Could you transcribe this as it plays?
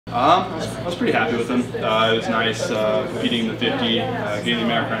I was pretty happy with him. It was nice competing in the 50, getting the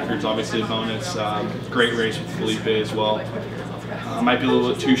American record is obviously a bonus. Great race with Felipe as well. Might be a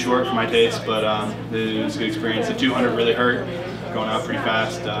little bit too short for my taste, but it was a good experience. The 200 really hurt, going out pretty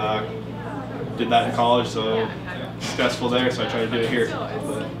fast. Did that in college, so successful there, so I tried to do it here.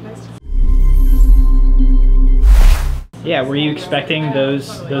 Yeah, were you expecting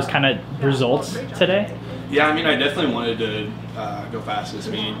those kind of results today? Yeah, I mean, I definitely wanted to go fast this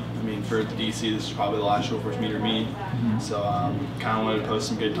meet. I mean, for the DC, this is probably the last short course meter meet, so kind of wanted to post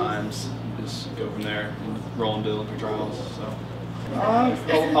some good times, just go from there and roll into Olympic trials. So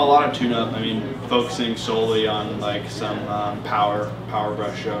a lot of tune-up. I mean, focusing solely on like some power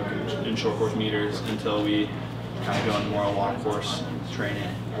breaststroke and short course meters until we kind of go into more long course training.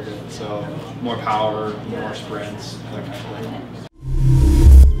 So more power, more sprints, that kind of thing.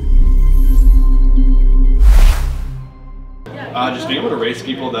 Just being able to race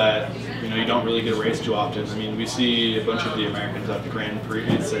people that you don't really get to race too often. I mean, we see a bunch of the Americans at the Grand Prix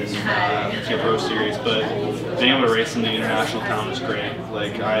and Pro Series, but being able to race in the international town is great.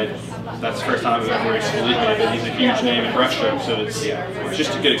 Like that's the first time I've ever raced Felipe, but he's a huge name in breaststroke, so it's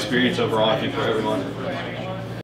just a good experience overall, I think, for everyone.